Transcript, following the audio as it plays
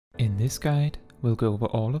In this guide, we'll go over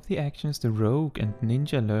all of the actions the rogue and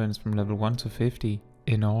ninja learns from level 1 to 50,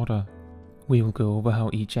 in order. We will go over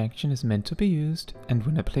how each action is meant to be used, and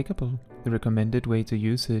when applicable, the recommended way to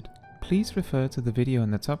use it. Please refer to the video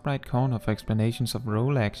in the top right corner for explanations of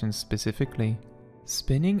role actions specifically.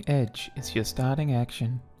 Spinning Edge is your starting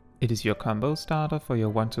action. It is your combo starter for your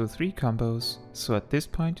 1, 2, 3 combos, so at this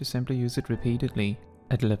point you simply use it repeatedly.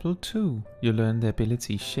 At level 2, you learn the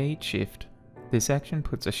ability Shade Shift. This action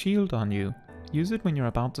puts a shield on you. Use it when you're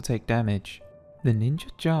about to take damage. The ninja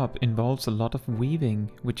job involves a lot of weaving,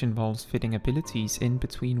 which involves fitting abilities in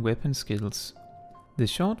between weapon skills. The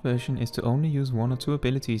short version is to only use 1 or 2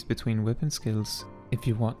 abilities between weapon skills. If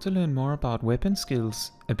you want to learn more about weapon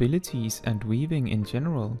skills, abilities and weaving in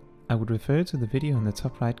general, I would refer to the video in the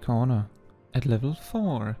top right corner. At level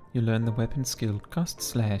 4, you learn the weapon skill Gust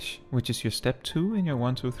Slash, which is your step 2 in your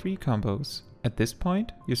 1, 2, 3 combos. At this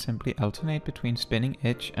point, you simply alternate between Spinning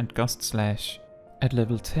Edge and Gust Slash. At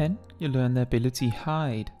level 10, you learn the ability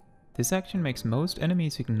Hide. This action makes most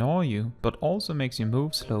enemies ignore you, but also makes you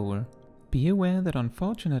move slower. Be aware that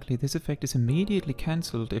unfortunately this effect is immediately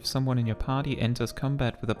cancelled if someone in your party enters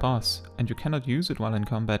combat with a boss, and you cannot use it while in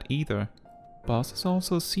combat either. Bosses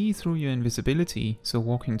also see through your invisibility, so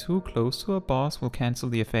walking too close to a boss will cancel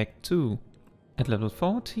the effect too. At level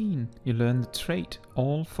 14, you learn the trait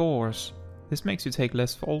All Fours. This makes you take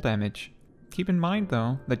less fall damage. Keep in mind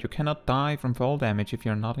though that you cannot die from fall damage if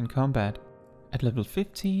you're not in combat. At level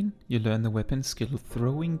 15, you learn the weapon skill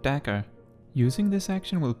Throwing Dagger. Using this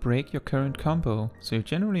action will break your current combo, so you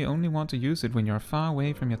generally only want to use it when you're far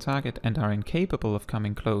away from your target and are incapable of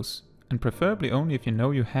coming close, and preferably only if you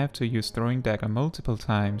know you have to use Throwing Dagger multiple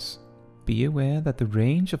times. Be aware that the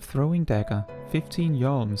range of Throwing Dagger, 15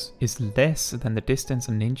 yalms, is less than the distance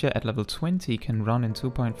a ninja at level 20 can run in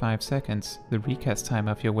 2.5 seconds, the recast time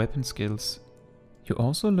of your weapon skills. You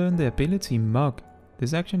also learn the ability Mug.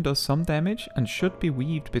 This action does some damage and should be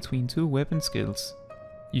weaved between 2 weapon skills.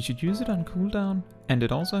 You should use it on cooldown, and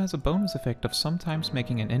it also has a bonus effect of sometimes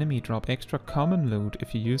making an enemy drop extra common loot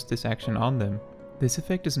if you use this action on them. This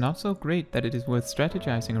effect is not so great that it is worth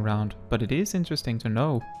strategizing around, but it is interesting to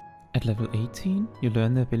know. At level 18, you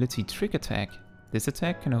learn the ability Trick Attack. This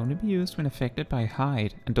attack can only be used when affected by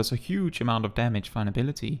Hide and does a huge amount of damage for an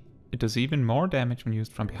ability. It does even more damage when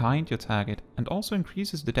used from behind your target and also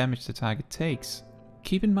increases the damage the target takes.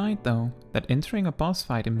 Keep in mind though, that entering a boss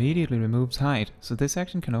fight immediately removes Hide, so this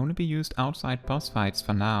action can only be used outside boss fights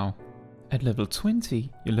for now. At level 20,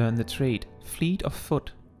 you learn the trait Fleet of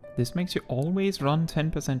Foot. This makes you always run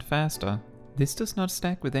 10% faster. This does not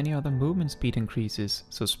stack with any other movement speed increases,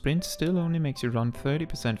 so sprint still only makes you run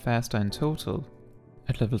 30% faster in total.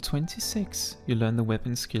 At level 26, you learn the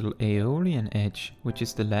weapon skill Aeolian Edge, which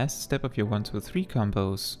is the last step of your 1, 2, 3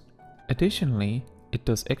 combos. Additionally, it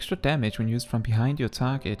does extra damage when used from behind your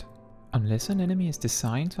target. Unless an enemy is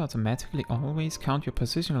designed to automatically always count your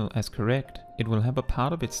positional as correct, it will have a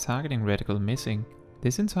part of its targeting reticle missing.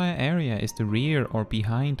 This entire area is the rear or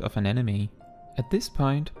behind of an enemy. At this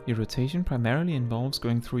point, your rotation primarily involves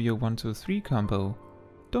going through your 1, 2, 3 combo.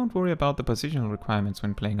 Don't worry about the positional requirements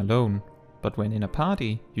when playing alone, but when in a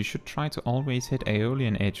party, you should try to always hit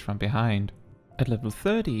Aeolian Edge from behind. At level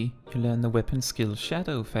 30, you learn the weapon skill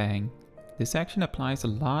Shadow Fang. This action applies a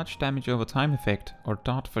large damage over time effect, or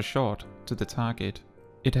dot for short, to the target.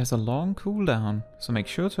 It has a long cooldown, so make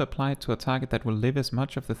sure to apply it to a target that will live as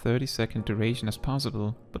much of the 30-second duration as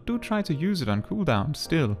possible, but do try to use it on cooldown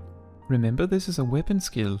still. Remember, this is a weapon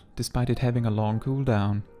skill, despite it having a long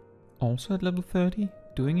cooldown. Also at level 30,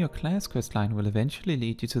 doing your class questline will eventually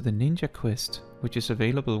lead you to the Ninja quest, which is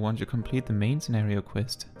available once you complete the main scenario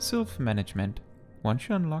quest, Self Management. Once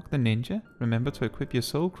you unlock the Ninja, remember to equip your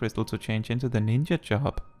Soul Crystal to change into the Ninja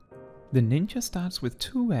job. The Ninja starts with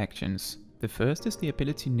 2 actions. The first is the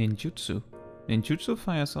ability Ninjutsu. Ninjutsu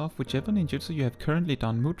fires off whichever ninjutsu you have currently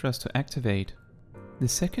done mudras to activate. The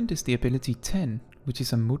second is the ability Ten, which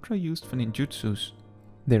is a mudra used for ninjutsus.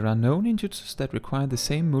 There are no ninjutsus that require the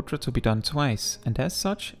same mudra to be done twice, and as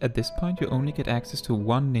such, at this point you only get access to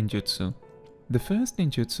 1 ninjutsu. The first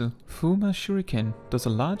ninjutsu, Fuma Shuriken, does a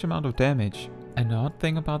large amount of damage. An odd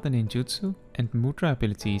thing about the ninjutsu and mudra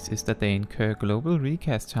abilities is that they incur global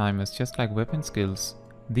recast timers just like weapon skills.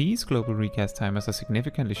 These global recast timers are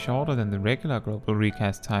significantly shorter than the regular global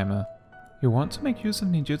recast timer. You want to make use of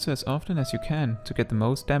ninjutsu as often as you can to get the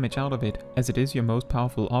most damage out of it, as it is your most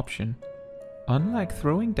powerful option. Unlike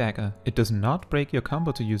Throwing Dagger, it does not break your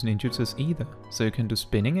combo to use ninjutsus either, so you can do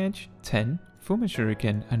Spinning Edge, Ten, Fuma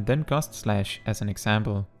Shuriken and then Gust Slash as an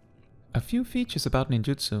example. A few features about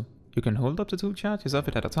ninjutsu. You can hold up to 2 charges of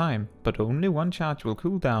it at a time, but only 1 charge will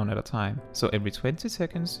cool down at a time. So every 20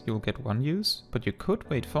 seconds you'll get 1 use, but you could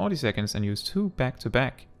wait 40 seconds and use 2 back to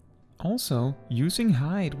back. Also, using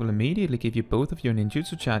hide will immediately give you both of your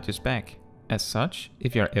ninjutsu charges back. As such,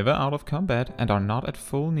 if you're ever out of combat and are not at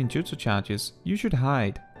full ninjutsu charges, you should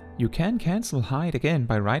hide. You can cancel hide again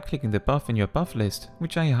by right-clicking the buff in your buff list,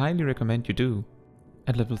 which I highly recommend you do.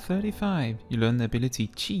 At level 35, you learn the ability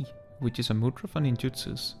Chi, which is a mudra for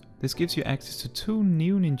ninjutsus. This gives you access to 2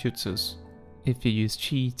 new ninjutsus. If you use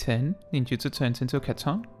Chi 10, ninjutsu turns into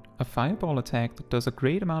Katon, a fireball attack that does a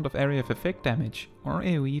great amount of area of effect damage, or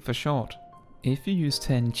AoE for short. If you use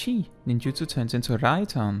 10 Chi, ninjutsu turns into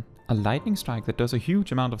Raiton, a lightning strike that does a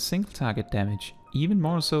huge amount of single target damage, even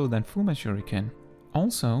more so than Fuma Shuriken.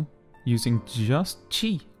 Also, using just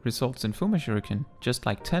Chi results in Fuma Shuriken, just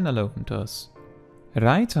like 10 alone does.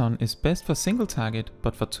 Raiton is best for single target,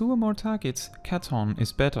 but for 2 or more targets, Katon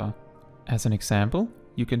is better. As an example,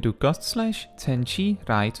 you can do Gust Slash, 10 Chi,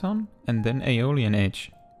 Raiton, and then Aeolian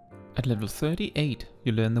Edge. At level 38,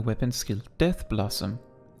 you learn the weapon skill Death Blossom.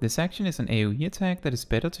 This action is an AoE attack that is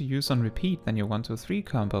better to use on repeat than your 1-2-3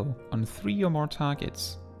 combo, on 3 or more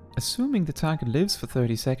targets. Assuming the target lives for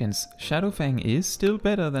 30 seconds, Shadowfang is still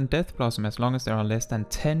better than Death Blossom as long as there are less than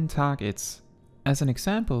 10 targets. As an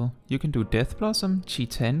example, you can do Death Blossom, Chi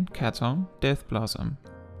 10, Katon, Death Blossom.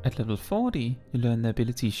 At level 40, you learn the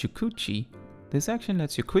ability Shukuchi. This action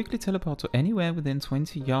lets you quickly teleport to anywhere within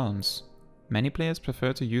 20 yalms. Many players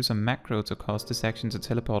prefer to use a macro to cause this action to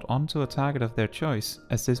teleport onto a target of their choice,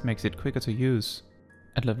 as this makes it quicker to use.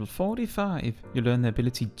 At level 45, you learn the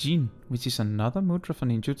ability Jin, which is another mudra for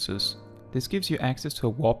ninjutsus. This gives you access to a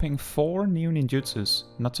whopping 4 new ninjutsus,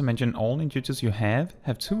 not to mention all ninjutsus you have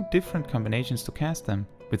 2 different combinations to cast them,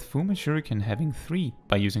 with Fuma Shuriken having 3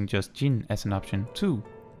 by using just Jin as an option too.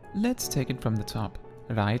 Let's take it from the top.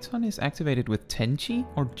 Raiton is activated with Tenchi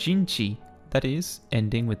or Jinchi, that is,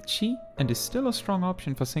 ending with Chi, and is still a strong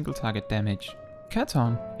option for single target damage.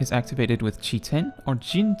 Katon is activated with Chi 10 or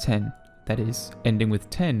Jin 10, that is, ending with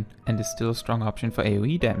 10, and is still a strong option for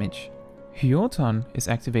AoE damage. Hyoton is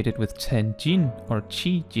activated with 10 Jin or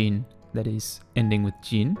Chi Jin, that is, ending with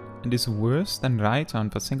Jin, and is worse than Raiton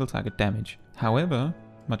for single target damage. However,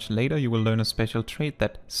 much later you will learn a special trait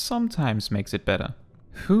that sometimes makes it better.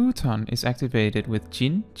 Huton is activated with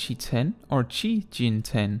Jin Chi 10 or Chi Jin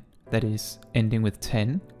 10, that is, ending with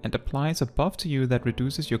 10, and applies a buff to you that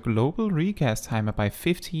reduces your global recast timer by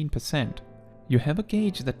 15%. You have a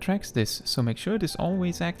gauge that tracks this, so make sure it is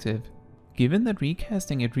always active. Given that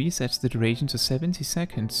recasting it resets the duration to 70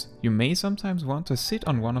 seconds, you may sometimes want to sit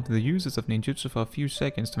on one of the uses of ninjutsu for a few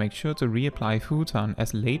seconds to make sure to reapply Huton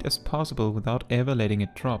as late as possible without ever letting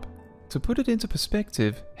it drop. To put it into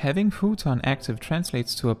perspective, having Huton active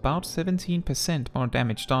translates to about 17% more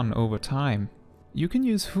damage done over time. You can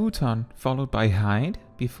use Huton followed by Hide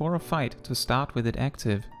before a fight to start with it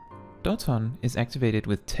active. Doton is activated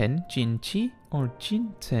with 10 Jin Chi or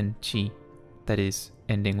Jin 10 Chi, that is,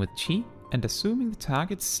 ending with Chi, and assuming the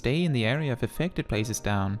targets stay in the area of affected places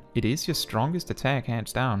down, it is your strongest attack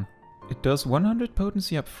hands down. It does 100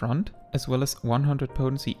 potency up front, as well as 100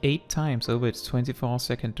 potency 8 times over its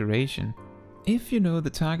 24-second duration. If you know the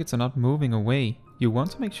targets are not moving away, you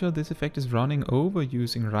want to make sure this effect is running over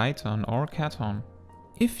using Raiton or Katon.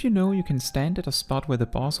 If you know you can stand at a spot where the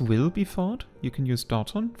boss will be fought, you can use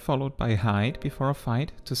Doton followed by Hide before a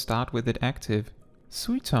fight to start with it active.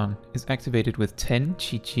 Suiton is activated with 10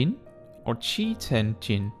 Chi Jin or Chi 10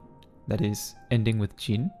 Jin, that is, ending with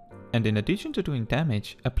Jin, and in addition to doing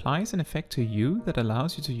damage, applies an effect to you that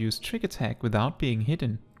allows you to use Trick Attack without being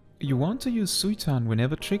hidden. You want to use Suiton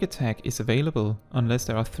whenever Trick Attack is available, unless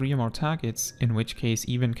there are 3 or more targets, in which case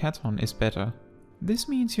even Katon is better. This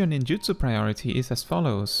means your ninjutsu priority is as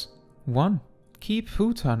follows. 1. Keep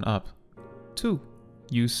Huton up. 2.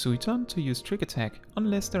 Use Suiton to use Trick Attack,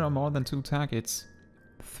 unless there are more than 2 targets.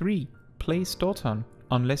 3. Place Doton,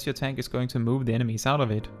 unless your tank is going to move the enemies out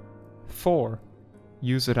of it. 4.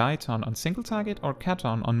 Use Raiton on single target or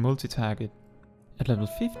Katon on multi-target. At level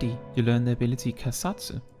 50, you learn the ability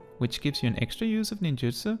Kasatsu, which gives you an extra use of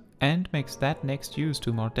ninjutsu and makes that next use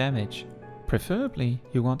do more damage. Preferably,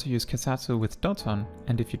 you want to use Kasatsu with Doton,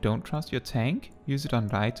 and if you don't trust your tank, use it on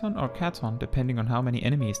Raiton or Katon depending on how many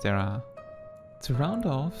enemies there are. To round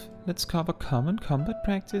off, let's cover common combat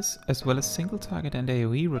practice as well as single target and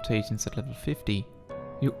AoE rotations at level 50.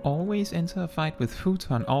 You always enter a fight with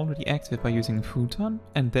Huton already active by using Huton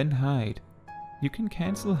and then Hide. You can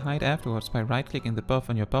cancel Hide afterwards by right-clicking the buff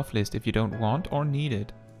on your buff list if you don't want or need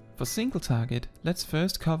it. For single target, let's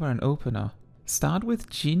first cover an opener. Start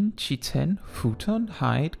with Jin Chi 10, Huton,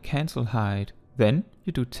 Hide, cancel Hide. Then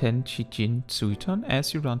you do Tenchi Jin Tsuiton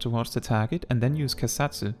as you run towards the target and then use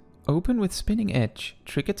Kasatsu. Open with Spinning Edge,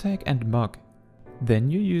 Trick Attack and Mug. Then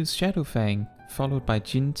you use Shadow Fang, followed by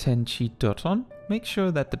Jin Tenchi Doton. Make sure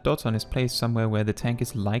that the Doton is placed somewhere where the tank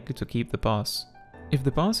is likely to keep the boss. If the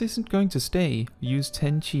boss isn't going to stay, use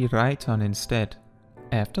Tenchi Raiton instead.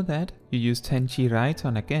 After that, you use Tenchi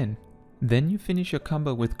Raiton again. Then you finish your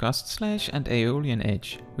combo with Gust Slash and Aeolian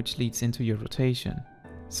Edge, which leads into your rotation.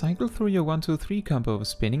 Cycle through your 1-2-3 combo of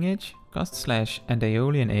Spinning Edge, Gust Slash and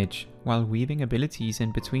Aeolian Edge, while weaving abilities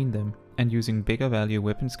in between them, and using bigger value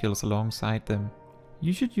weapon skills alongside them.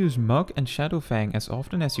 You should use Mug and Shadow Fang as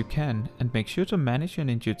often as you can, and make sure to manage your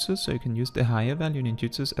ninjutsu so you can use the higher value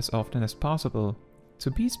ninjutsus as often as possible. To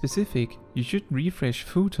be specific, you should refresh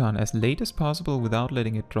Futon as late as possible without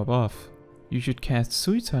letting it drop off. You should cast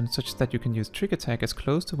Suiton such that you can use Trick Attack as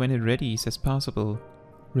close to when it readies as possible.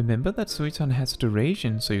 Remember that Suiton has a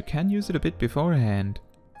duration, so you can use it a bit beforehand.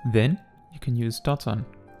 Then you can use Doton,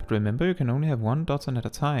 but remember you can only have one Doton at a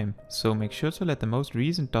time, so make sure to let the most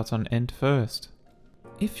recent Doton end first.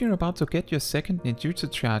 If you're about to get your second ninjutsu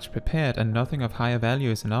charge prepared and nothing of higher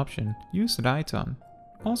value is an option, use Raiton.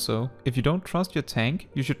 Also, if you don't trust your tank,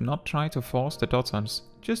 you should not try to force the Dotons.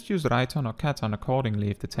 Just use Raiton or Katon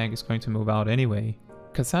accordingly if the tank is going to move out anyway.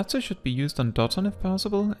 Kasatsu should be used on Doton if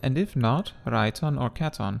possible, and if not, Raiton or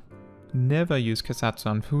Katon. Never use Kasatsu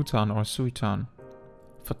on Futon or Suiton.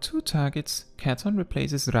 For 2 targets, Katon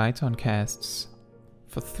replaces Raiton casts.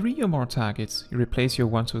 For 3 or more targets, you replace your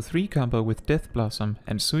 1-2-3 combo with Death Blossom,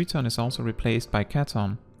 and Suiton is also replaced by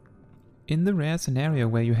Katon. In the rare scenario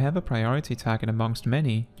where you have a priority target amongst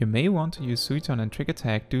many, you may want to use Suiton and Trick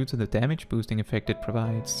Attack due to the damage boosting effect it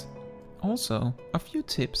provides. Also, a few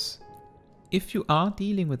tips. If you are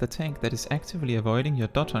dealing with a tank that is actively avoiding your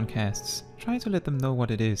Doton casts, try to let them know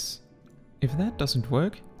what it is. If that doesn't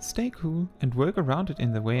work, stay cool and work around it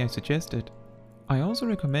in the way I suggested. I also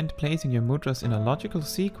recommend placing your mudras in a logical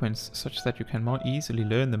sequence such that you can more easily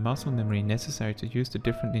learn the muscle memory necessary to use the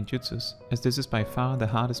different ninjutsus, as this is by far the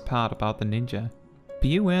hardest part about the ninja.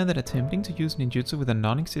 Be aware that attempting to use ninjutsu with a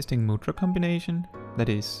non-existing mudra combination, that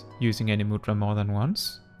is, using any mudra more than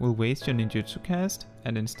once, will waste your ninjutsu cast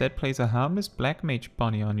and instead place a harmless black mage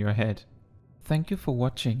bunny on your head. Thank you for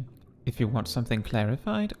watching. If you want something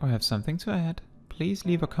clarified or have something to add, please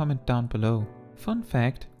leave a comment down below. Fun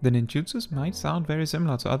fact, the ninjutsus might sound very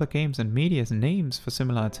similar to other games and media's names for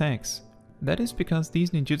similar attacks. That is because these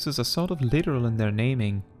ninjutsus are sort of literal in their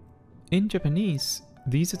naming. In Japanese,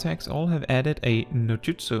 these attacks all have added a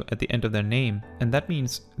Ninjutsu at the end of their name, and that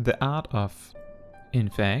means the art of. In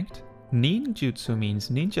fact, Ninjutsu means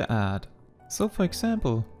ninja art. So for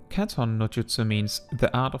example, Katon no Jutsu means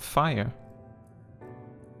the art of fire,